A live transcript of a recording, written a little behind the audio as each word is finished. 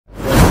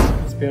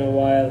been a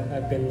while.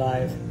 I've been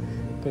live.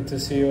 Good to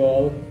see you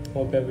all.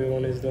 Hope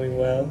everyone is doing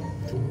well.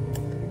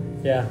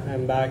 Yeah,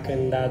 I'm back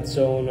in that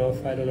zone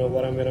of I don't know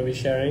what I'm going to be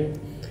sharing,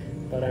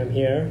 but I'm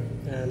here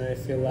and I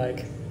feel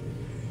like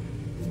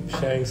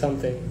sharing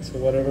something. So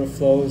whatever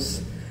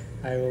flows,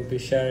 I will be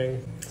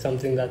sharing.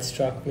 Something that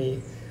struck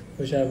me,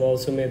 which I've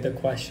also made the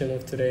question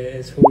of today,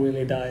 is who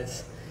really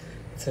dies?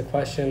 It's a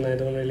question I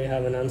don't really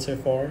have an answer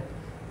for,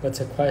 but it's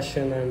a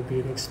question I've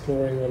been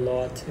exploring a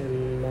lot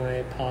in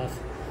my path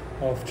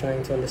of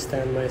trying to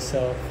understand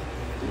myself,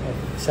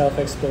 of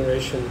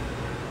self-exploration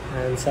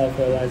and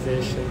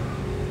self-realization.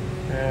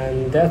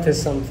 And death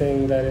is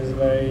something that is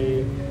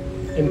very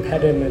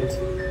impediment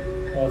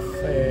of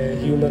a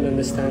human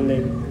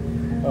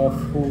understanding of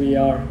who we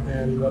are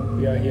and what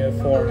we are here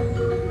for.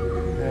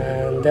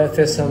 And death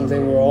is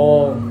something we're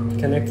all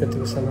connected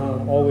to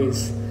somehow,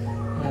 always,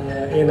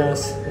 in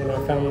us, in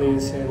our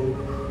families, in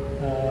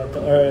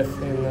the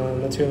earth, in a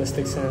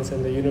materialistic sense,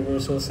 in the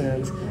universal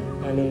sense,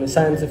 and on the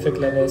scientific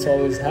level. It's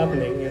always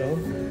happening, you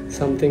know.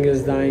 Something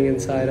is dying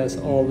inside us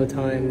all the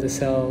time. The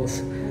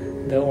cells,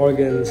 the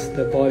organs,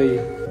 the body.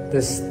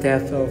 This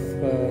death of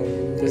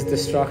this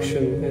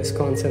destruction is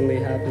constantly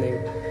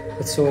happening,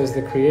 but so is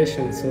the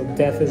creation. So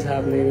death is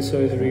happening, so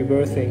is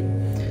rebirthing,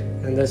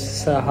 and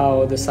that's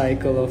how the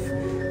cycle of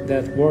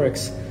death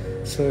works.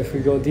 So if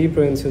we go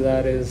deeper into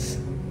that, is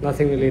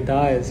nothing really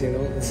dies, you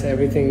know. It's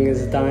everything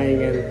is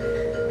dying and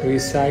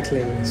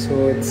recycling.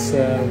 So it's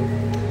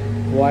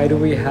why do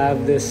we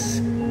have this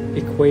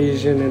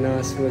equation in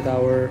us with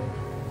our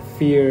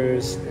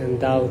fears and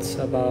doubts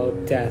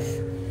about death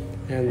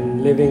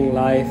and living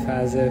life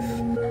as if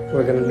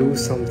we're going to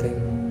lose something?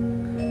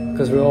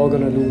 Because we're all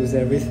going to lose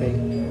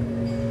everything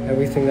that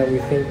we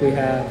think we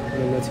have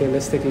on a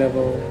materialistic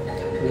level,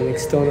 on an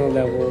external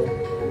level,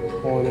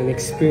 on an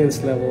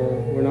experience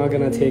level. We're not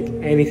going to take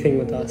anything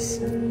with us,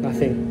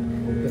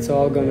 nothing. It's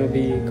all going to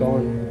be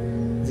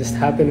gone. It just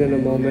happened in a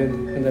moment,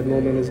 and that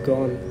moment is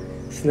gone.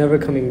 It's never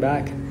coming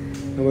back,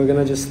 and we're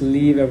going to just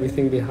leave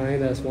everything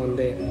behind us one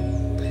day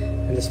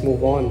and just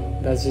move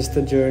on. That's just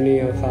the journey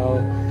of how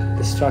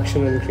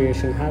destruction and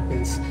creation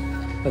happens.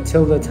 But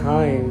till the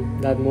time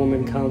that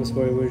moment comes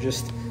where we're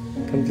just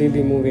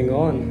completely moving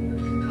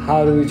on,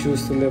 how do we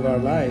choose to live our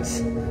lives?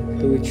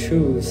 Do we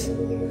choose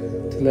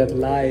to let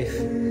life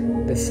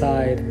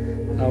decide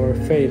our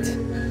fate,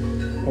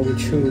 or we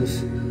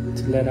choose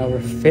to let our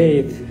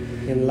faith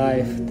in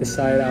life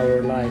decide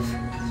our life?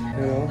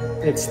 You know,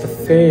 it's the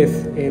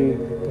faith in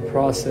the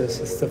process.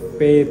 It's the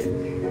faith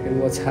in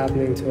what's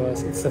happening to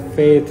us. It's the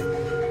faith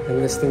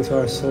in listening to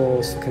our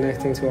souls,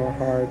 connecting to our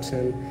hearts,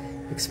 and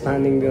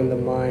expanding beyond the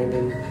mind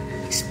and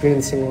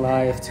experiencing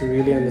life to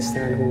really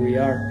understand who we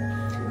are.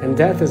 And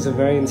death is a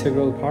very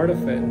integral part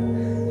of it.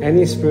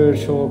 Any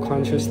spiritual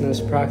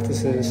consciousness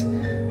practices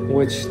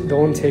which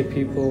don't take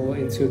people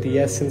into the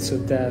essence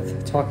of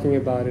death, talking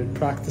about it,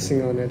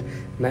 practicing on it,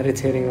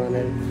 meditating on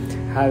it,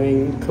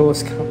 having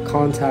close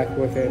contact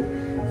with it.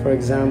 For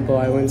example,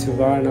 I went to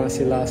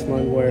Varanasi last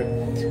month where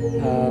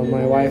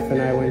my wife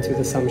and I went to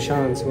the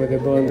Samshans where they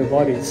burn the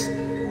bodies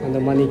on the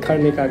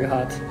Manikarnika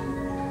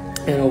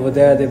Ghat. And over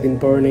there they've been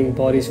burning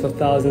bodies for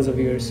thousands of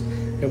years.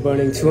 They're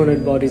burning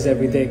 200 bodies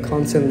every day.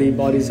 Constantly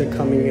bodies are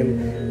coming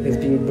and it's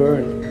being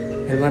burned.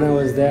 And when I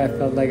was there, I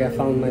felt like I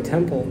found my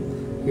temple.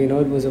 You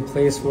know, it was a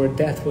place where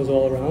death was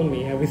all around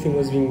me. Everything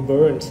was being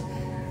burnt.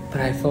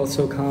 But I felt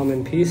so calm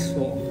and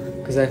peaceful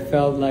because I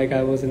felt like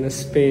I was in a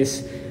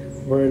space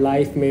where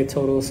life made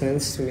total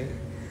sense to me,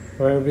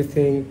 where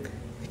everything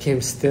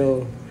became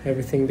still,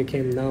 everything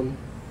became numb,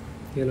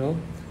 you know?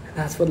 And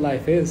that's what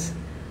life is.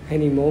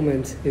 Any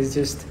moment is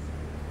just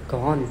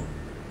gone.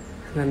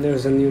 And then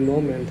there's a new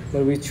moment,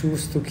 but we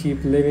choose to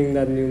keep living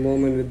that new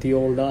moment with the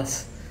old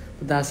us.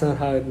 But that's not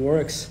how it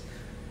works.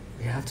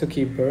 We have to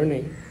keep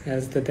burning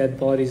as the dead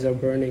bodies are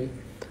burning.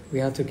 We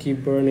have to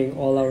keep burning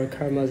all our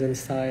karmas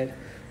inside,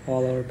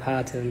 all our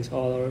patterns,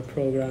 all our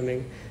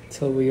programming,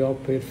 till we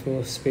operate from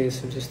a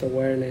space of just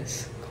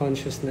awareness,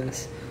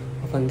 consciousness,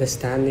 of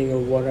understanding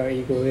of what our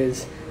ego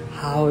is,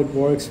 how it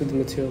works with the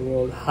material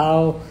world,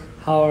 how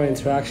our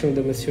interaction with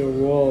the material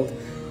world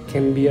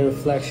can be a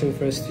reflection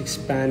for us to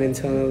expand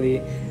internally,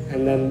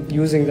 and then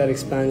using that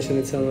expansion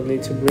internally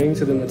to bring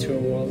to the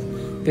material world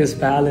this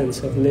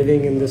balance of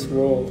living in this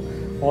world.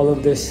 All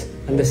of this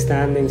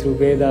understanding through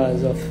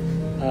Vedas of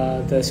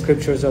the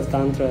scriptures of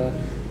Tantra,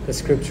 the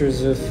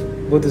scriptures of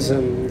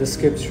Buddhism, the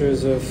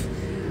scriptures of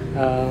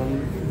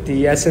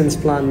the essence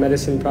plant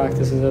medicine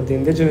practices of the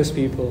indigenous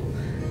people,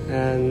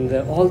 and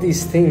all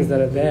these things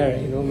that are there,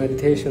 you know,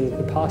 meditation,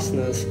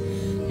 vipassanas,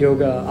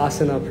 yoga,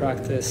 asana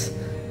practice,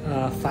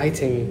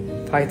 fighting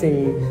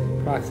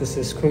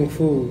practices, kung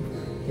fu,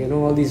 you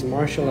know, all these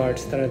martial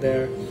arts that are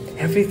there,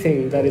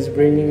 everything that is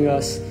bringing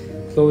us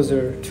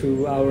closer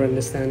to our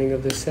understanding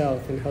of the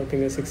self and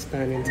helping us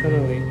expand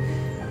internally,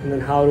 and then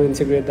how to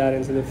integrate that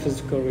into the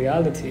physical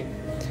reality.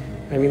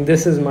 I mean,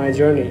 this is my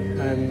journey.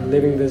 I'm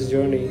living this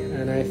journey,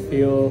 and I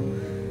feel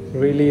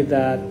really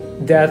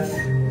that death,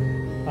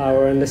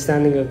 our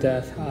understanding of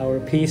death, our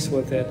peace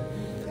with it,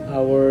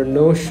 our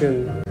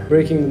notion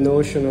breaking the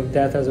notion of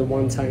death as a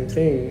one-time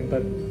thing,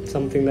 but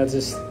something that's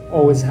just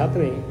always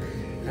happening,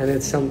 and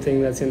it's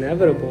something that's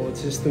inevitable.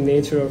 It's just the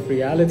nature of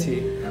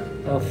reality,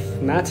 of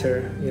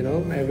matter, you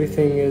know.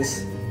 Everything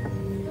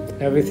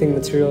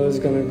material is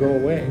going to go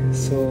away.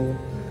 So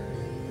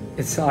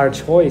it's our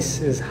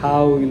choice is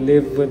how we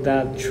live with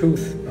that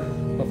truth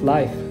of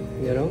life,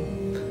 you know.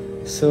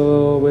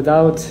 So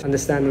without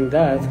understanding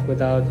death,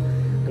 without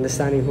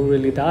understanding who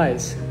really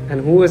dies, and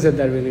who is it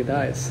that really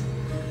dies,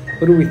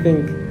 who do we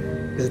think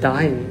is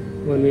dying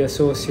when we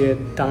associate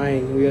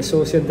dying? We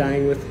associate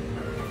dying with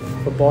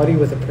a body,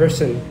 with a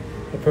person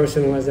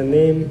who has a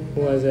name,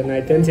 who has an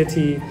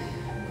identity,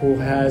 who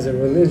has a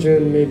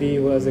religion, maybe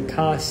who has a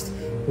caste,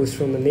 who's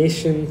from a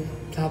nation,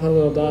 blah blah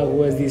blah blah,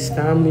 who has these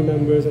family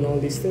members and all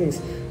these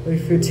things. But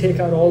if you take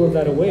out all of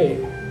that away,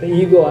 the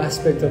ego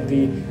aspect of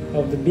the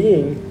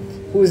being,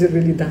 who is it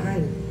really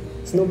dying?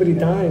 It's nobody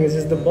dying. It's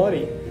just the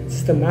body. It's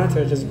just the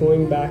matter just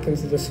going back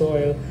into the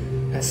soil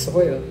as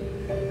soil.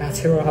 That's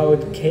how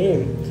it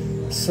came.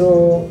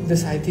 So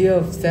this idea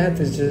of death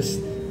is just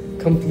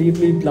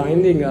completely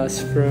blinding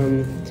us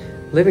from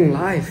living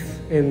life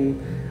in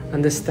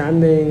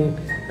understanding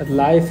that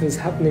life is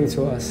happening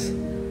to us,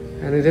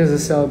 and it is a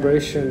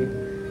celebration.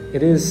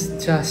 It is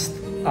just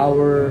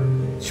our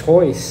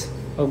choice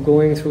of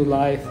going through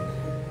life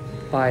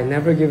by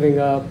never giving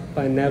up,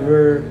 by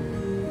never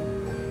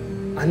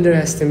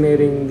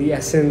underestimating the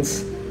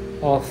essence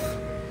of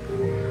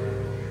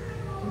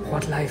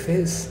what life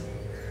is.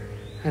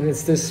 And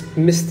it's this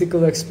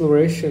mystical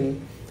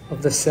exploration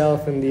of the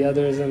self and the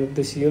others and of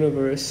this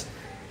universe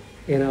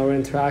in our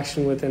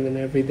interaction with it in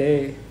every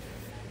day.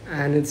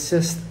 And it's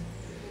just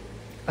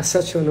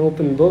such an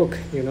open book,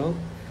 you know.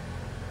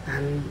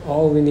 And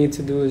all we need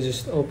to do is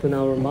just open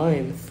our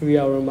mind, free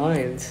our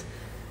minds,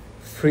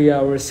 free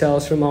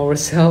ourselves from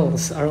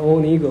ourselves, our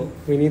own ego.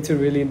 We need to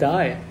really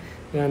die.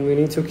 And we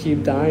need to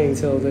keep dying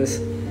till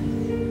this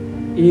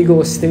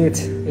ego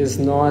state is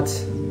not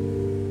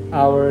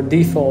our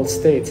default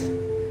state,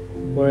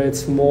 where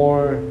it's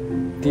more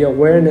the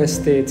awareness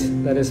state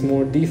that is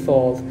more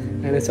default,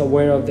 and it's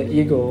aware of the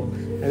ego,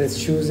 and it's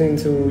choosing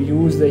to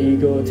use the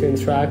ego to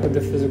interact with the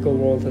physical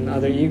world and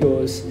other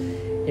egos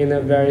in a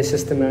very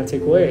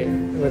systematic way,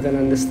 with an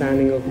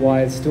understanding of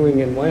why it's doing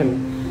and when,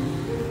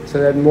 so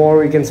that more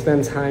we can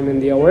spend time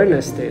in the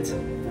awareness state,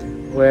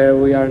 where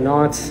we are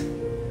not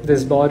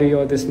this body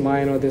or this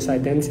mind or this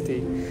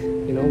identity.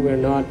 You know, we're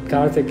not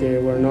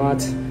Kartikeya, we're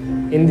not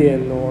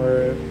Indian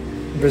or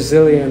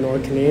Brazilian or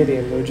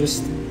Canadian. We're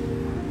just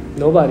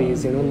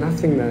nobodies, you know,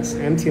 nothingness,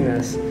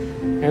 emptiness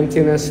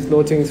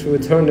floating through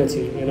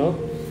eternity, you know.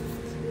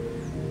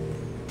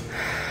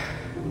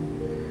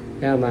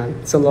 Yeah, man,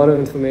 it's a lot of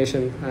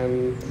information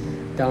I'm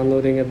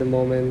downloading at the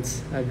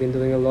moment. I've been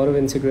doing a lot of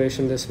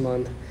integration this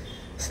month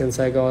since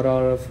I got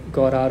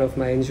out of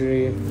my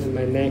injury in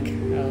my neck.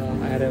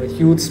 I had a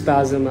huge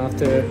spasm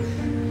after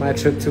my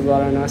trip to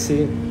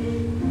Varanasi,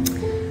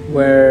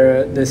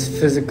 where this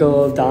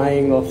physical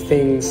dying of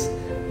things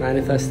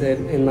manifested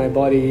in my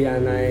body,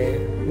 and I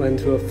went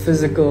through a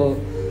physical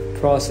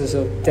process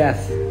of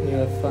death, you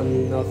know,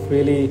 of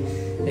really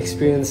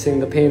experiencing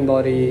the pain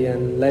body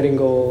and letting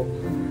go,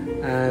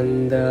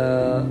 and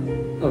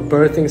of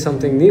birthing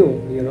something new,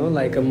 you know,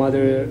 like a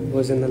mother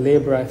was in the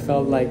labor. I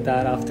felt like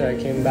that after I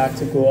came back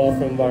to Goa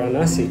from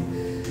Varanasi.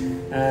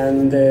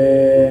 And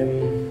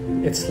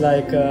it's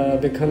like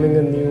becoming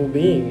a new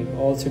being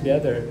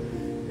altogether,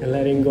 and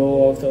letting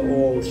go of the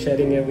old,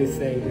 shedding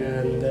everything.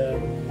 And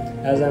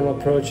as I'm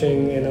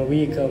approaching in a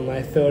week of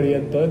my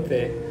 30th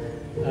birthday,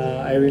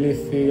 I really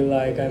feel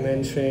like I'm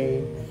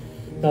entering,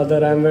 not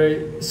that I'm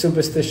very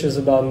superstitious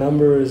about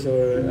numbers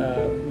or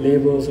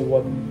labels of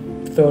what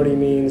 30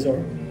 means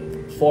or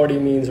 40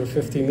 means or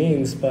 50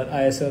 means, but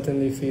I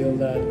certainly feel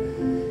that,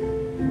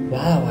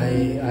 wow,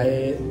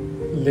 I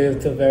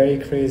lived a very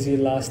crazy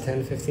last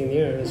 10-15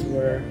 years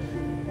where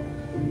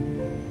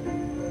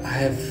I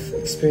have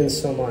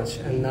experienced so much,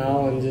 and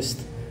now I'm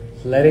just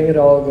letting it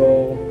all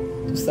go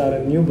to start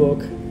a new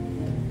book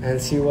and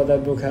see what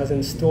that book has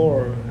in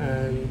store,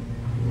 and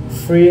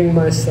freeing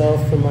myself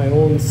from my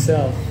own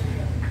self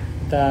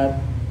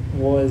that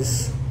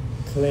was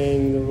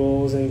playing the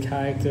roles and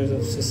characters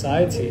of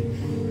society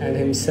and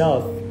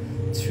himself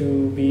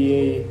to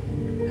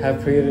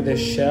have created a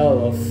shell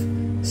of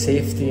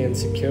safety and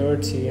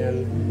security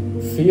and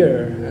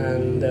fear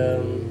and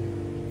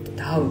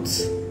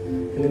doubts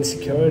and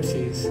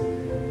insecurities.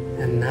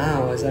 And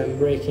now, as I'm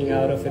breaking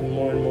out of it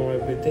more and more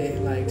every day,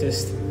 like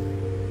just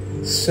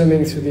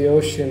swimming through the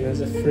ocean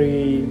as a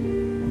free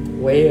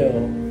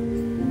whale,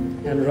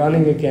 and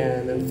running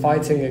again and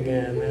fighting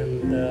again,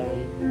 and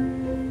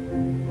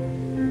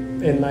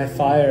in my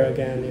fire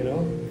again, you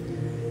know,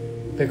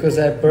 because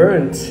I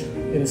burnt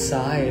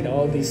inside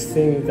all these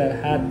things that I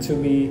had to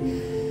be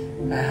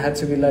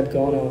let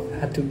go of,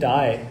 had to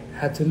die,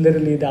 had to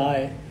literally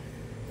die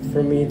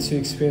for me to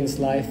experience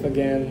life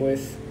again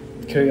with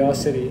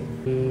curiosity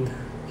and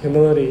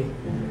humility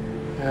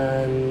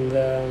and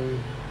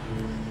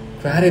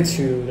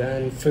gratitude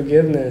and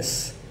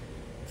forgiveness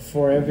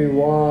for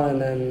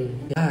everyone,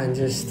 and yeah, and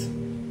just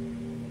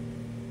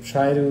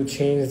try to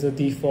change the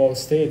default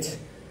state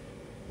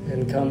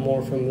and come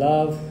more from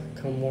love,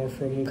 come more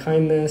from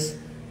kindness,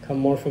 come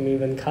more from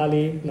even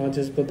Kali, not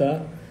just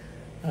Buddha.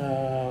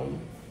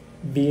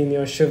 Be in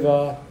your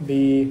Shiva,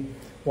 be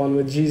one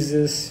with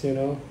Jesus,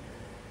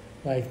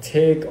 like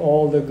take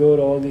all the good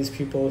all these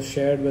people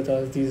shared with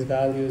us, these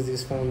values,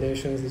 these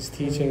foundations, these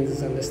teachings,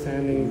 these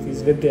understandings,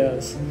 these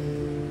vidyas,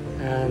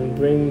 and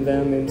bring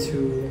them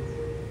into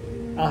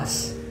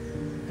us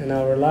and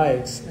our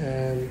lives.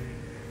 And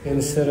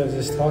instead of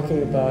just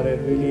talking about it,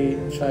 really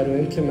try to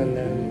implement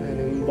them and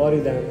embody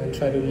them and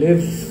try to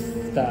live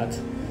that.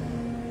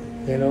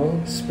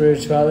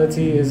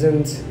 Spirituality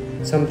isn't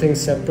something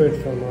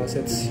separate from us.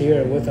 It's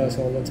here with us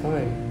all the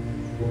time.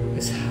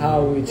 It's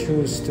how we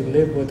choose to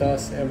live with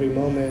us every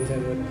moment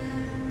and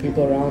with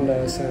people around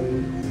us,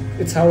 and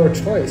it's our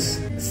choice.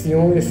 It's the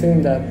only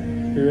thing that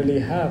we really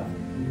have,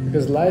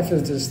 because life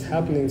is just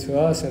happening to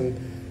us, and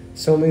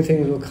so many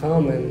things will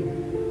come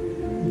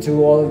and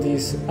do all of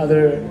these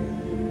other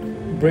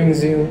bring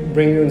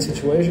you in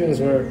situations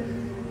where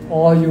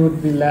all you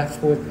would be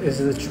left with is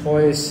the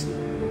choice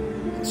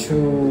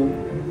to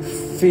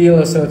feel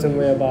a certain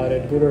way about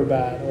it, good or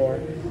bad, or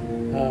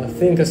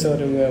think a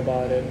certain way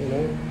about it,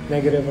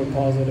 negative or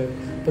positive.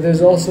 But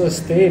there's also a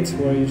state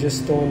where you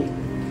just don't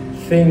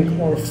think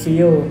or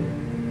feel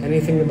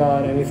anything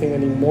about anything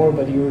anymore,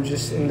 but you're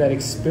just in that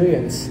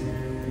experience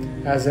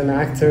as an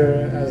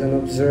actor, as an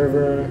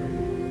observer,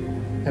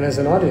 and as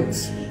an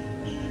audience.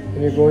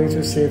 And you're going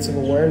through states of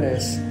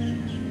awareness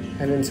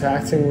and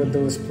interacting with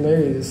those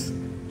plays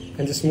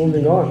and just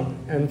moving on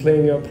and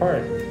playing your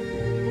part.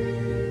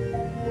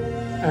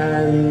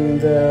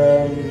 And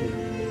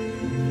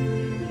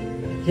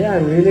yeah,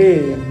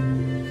 really,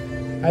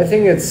 I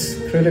think it's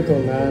critical,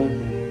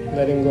 man,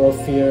 letting go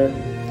of fear.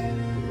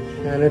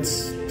 And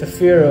it's the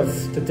fear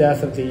of the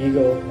death of the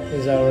ego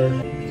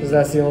because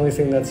that's the only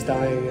thing that's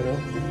dying,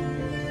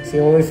 It's the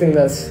only thing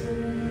that's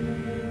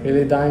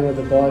really dying with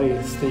the body.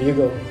 It's the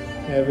ego.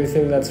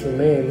 Everything that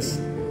remains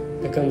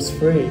becomes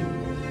free.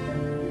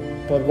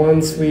 But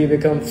once we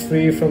become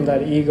free from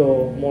that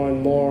ego more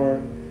and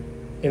more,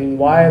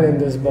 while in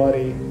this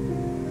body,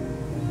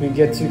 we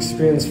get to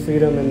experience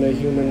freedom in the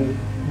human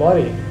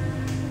body,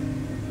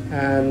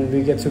 and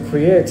we get to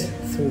create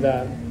through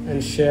that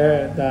and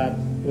share that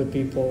with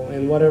people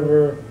in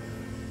whatever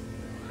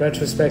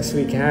retrospects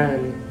we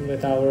can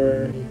with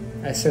our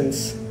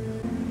essence.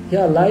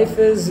 Yeah, life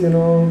is,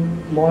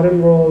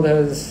 modern world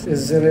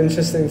is an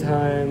interesting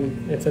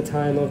time. It's a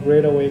time of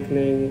great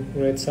awakening,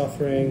 great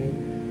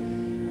suffering,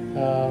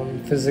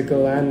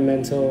 physical and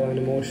mental and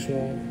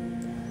emotional.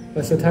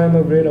 It's a time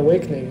of great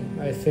awakening.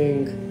 I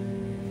think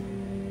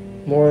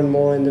more and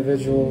more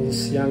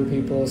individuals, young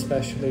people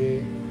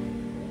especially,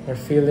 are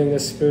feeling a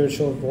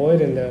spiritual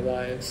void in their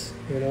lives,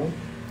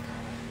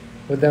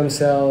 with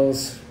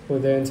themselves,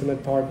 with their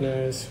intimate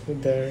partners,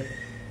 with their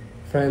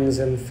friends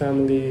and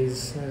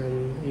families,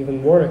 and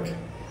even work.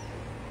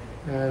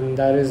 And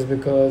that is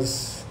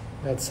because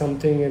that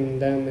something in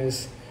them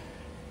is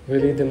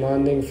really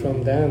demanding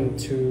from them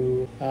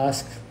to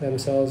ask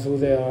themselves who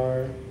they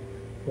are,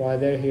 why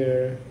they're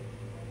here,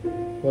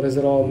 what does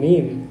it all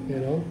mean,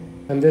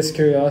 And this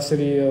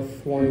curiosity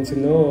of wanting to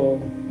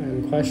know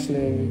and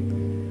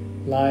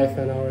questioning life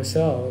and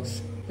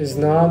ourselves is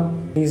not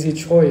an easy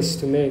choice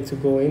to make, to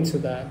go into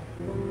that,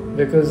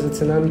 because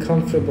it's an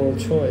uncomfortable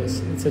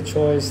choice. It's a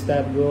choice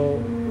that will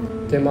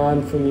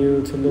demand from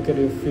you to look at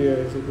your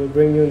fears. It will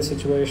bring you in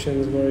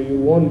situations where you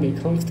won't be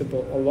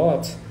comfortable a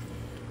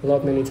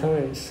lot many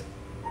times.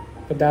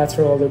 But that's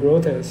where all the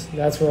growth is.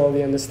 That's where all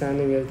the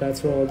understanding is.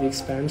 That's where all the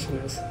expansion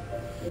is.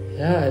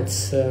 Yeah,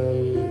 it's...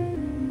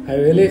 I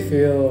really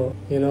feel,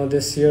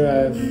 this year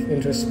I've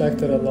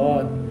introspected a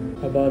lot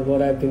about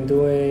what I've been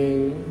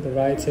doing, the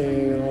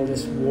writing and all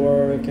this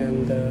work,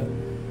 and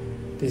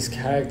these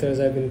characters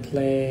I've been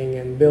playing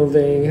and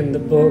building in the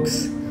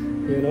books,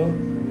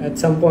 At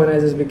some point I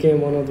just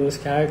became one of those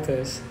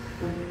characters,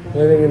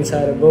 living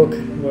inside a book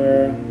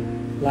where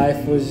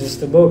life was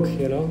just a book,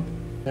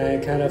 I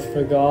kind of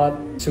forgot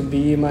to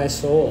be my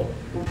soul,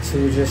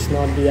 to just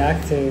not be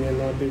acting and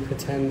not be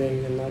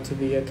pretending and not to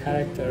be a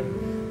character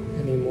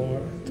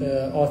anymore,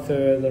 the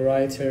author, the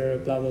writer,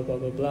 blah blah blah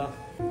blah blah.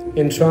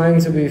 In trying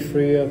to be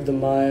free of the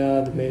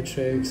Maya, the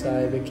matrix,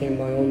 I became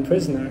my own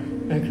prisoner.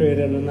 I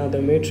created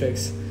another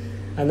matrix,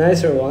 a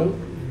nicer one,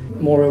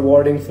 more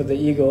rewarding for the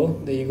ego.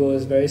 The ego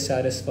is very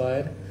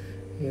satisfied,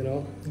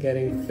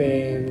 getting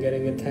fame,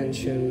 getting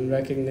attention,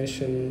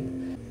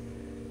 recognition.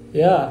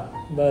 Yeah,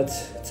 but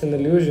it's an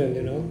illusion,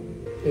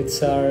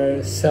 It's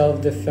our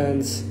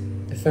self-defense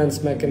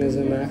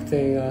mechanism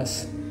acting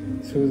us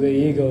through the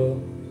ego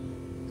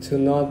to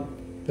not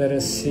let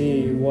us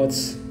see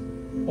what's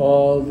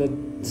all the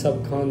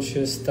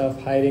subconscious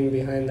stuff hiding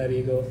behind that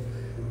ego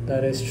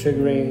that is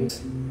triggering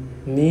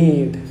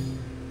need,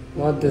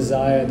 not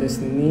desire, this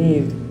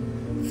need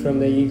from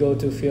the ego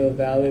to feel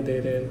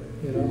validated,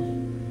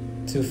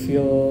 to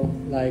feel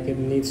like it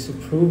needs to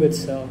prove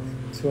itself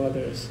to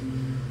others,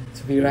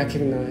 to be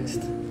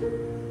recognized.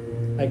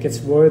 like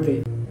it's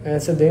worthy. And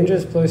it's a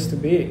dangerous place to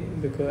be,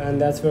 and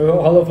that's where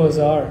all of us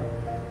are.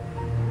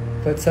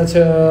 But such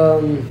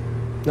a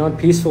not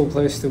peaceful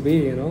place to be,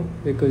 you know,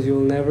 because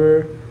you'll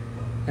never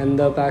end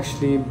up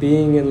actually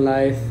being in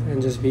life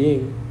and just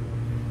being.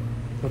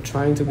 Not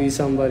trying to be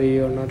somebody,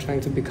 or not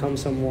trying to become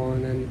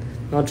someone, and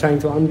not trying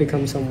to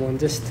unbecome someone,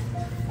 just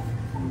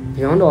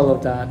beyond all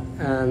of that.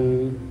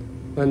 And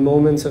when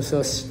moments of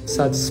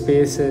such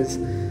spaces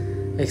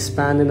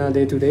expand in our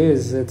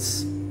day-to-days, it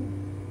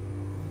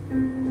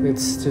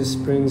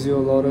just brings you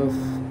a lot of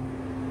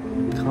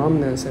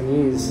calmness and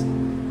ease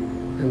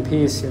and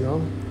peace, you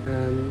know.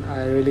 And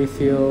I really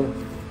feel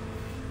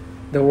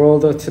the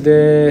world of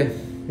today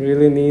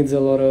really needs a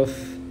lot of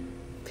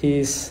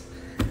peace,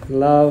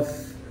 love,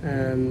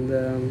 and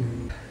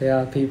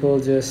people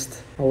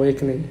just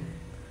awakening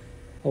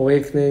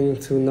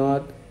to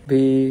not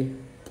be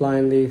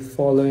blindly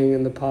following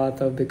in the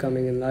path of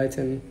becoming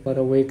enlightened, but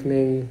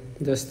awakening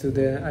just to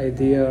the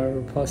idea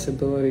or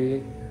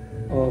possibility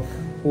of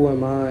who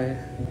am I?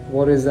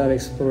 What is that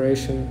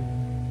exploration?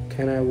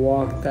 Can I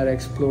walk that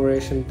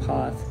exploration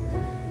path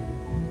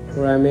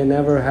where I may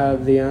never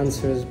have the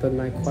answers, but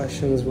my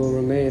questions will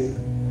remain,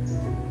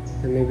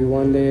 and maybe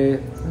one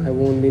day I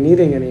won't be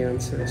needing any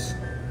answers,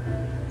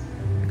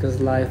 because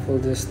life will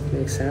just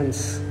make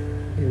sense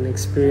in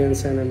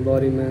experience and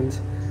embodiment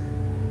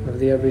of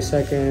the every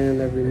second,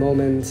 every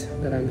moment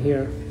that I'm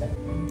here.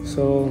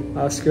 So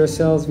ask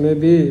yourselves,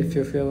 maybe, if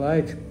you feel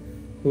like,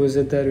 who is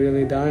it that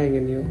really dying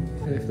in you?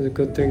 And if it's a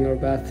good thing or a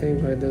bad thing,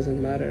 or it doesn't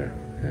matter.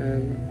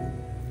 And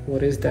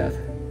what is death?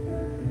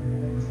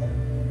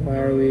 Why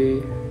are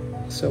we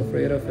so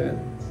afraid of it?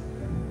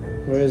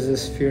 Where is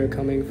this fear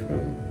coming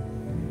from?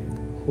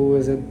 Who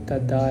is it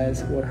that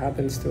dies? What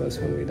happens to us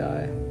when we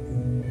die?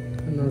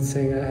 I'm not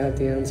saying I have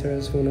the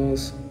answers. Who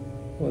knows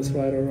what's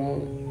right or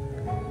wrong?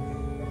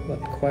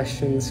 But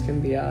questions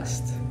can be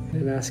asked.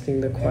 In asking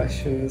the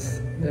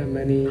questions, there are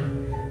many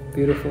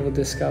beautiful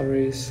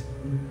discoveries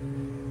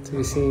to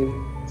be seen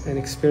and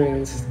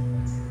experienced,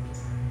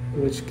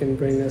 which can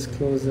bring us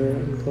closer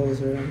and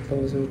closer and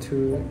closer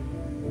to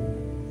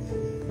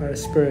our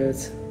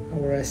spirit,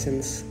 our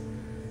essence,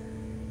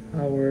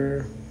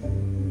 our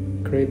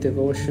great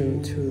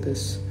devotion to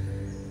this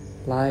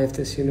life,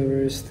 this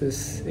universe,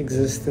 this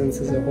existence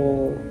as a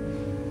whole,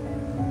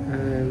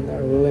 and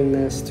our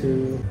willingness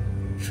to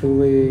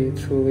truly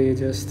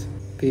just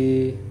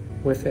be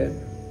with it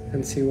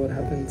and see what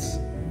happens,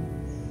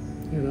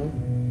 you know?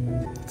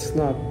 It's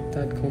not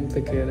that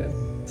complicated.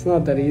 It's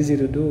not that easy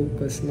to do,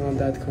 but it's not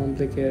that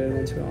complicated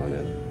once you're on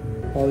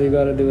it. All you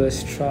gotta do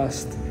is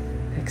trust,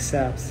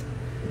 accept,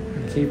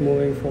 and keep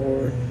moving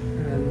forward,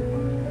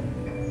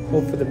 and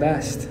hope for the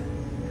best,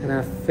 and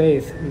have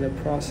faith in the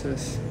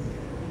process.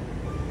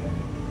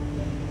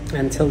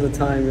 Until the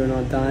time you're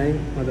not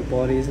dying, or the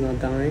body is not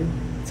dying,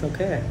 it's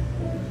okay.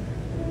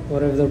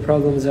 Whatever the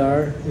problems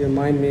are, your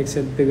mind makes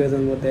it bigger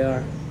than what they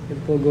are.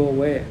 It will go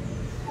away.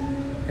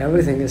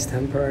 Everything is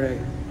temporary.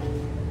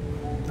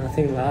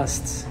 Nothing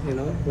lasts, you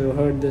know. We've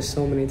heard this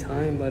so many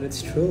times, but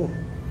it's true.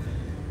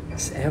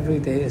 Every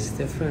day is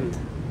different.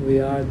 We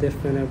are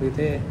different every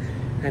day.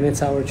 And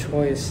it's our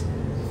choice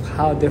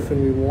how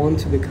different we want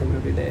to become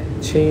every day.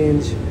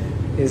 Change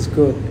is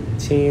good.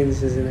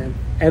 Change is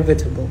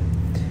inevitable.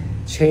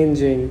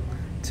 Changing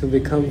to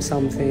become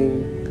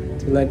something,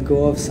 to let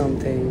go of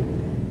something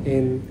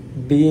in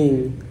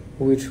being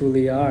who we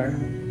truly are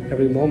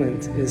every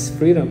moment is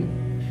freedom,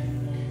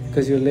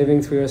 because you're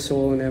living through your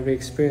soul in every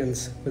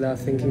experience without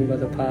thinking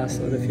about the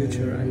past or the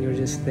future, and you're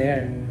just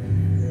there.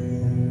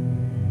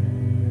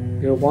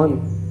 You're one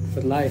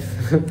with life.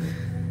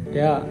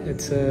 Yeah,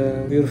 it's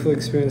a beautiful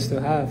experience to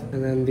have,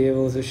 and then be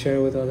able to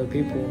share with other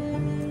people.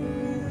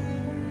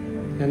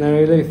 And I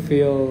really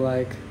feel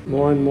like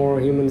more and more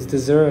humans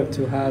deserve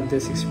to have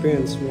this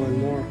experience more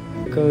and more,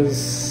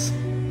 because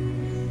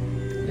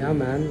yeah,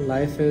 man,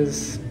 life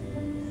is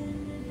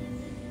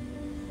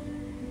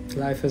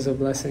a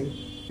blessing.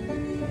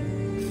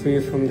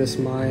 Free from this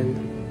mind,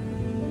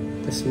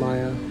 this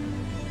Maya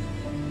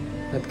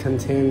that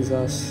contains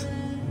us,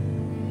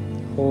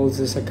 holds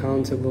us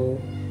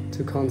accountable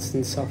to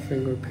constant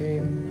suffering or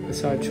pain.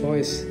 It's our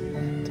choice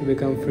to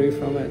become free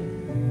from it.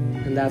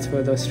 And that's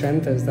where the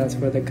strength is, that's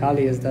where the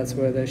Kali is, that's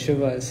where the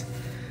Shiva is,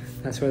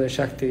 that's where the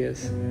Shakti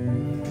is.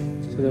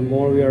 So the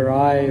more we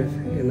arrive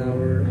in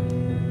our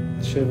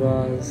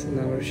Shivas, in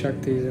our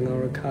Shaktis, in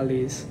our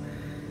Kalis,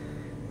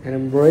 and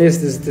embrace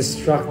this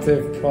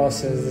destructive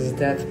process, this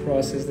death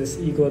process, this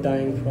ego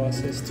dying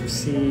process, to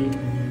see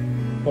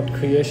what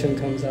creation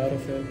comes out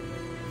of it.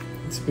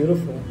 It's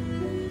beautiful.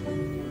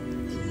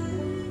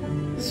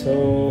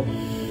 So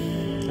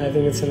I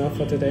think it's enough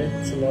for today.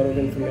 It's a lot of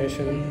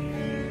information,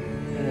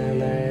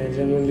 and I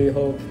genuinely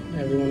hope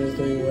everyone is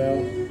doing well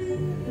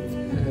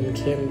and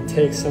can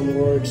take some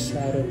words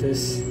out of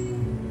this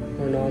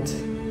or not,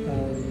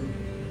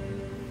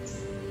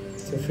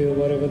 to feel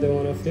whatever they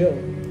want to feel.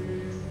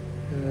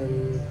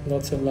 And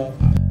lots of love.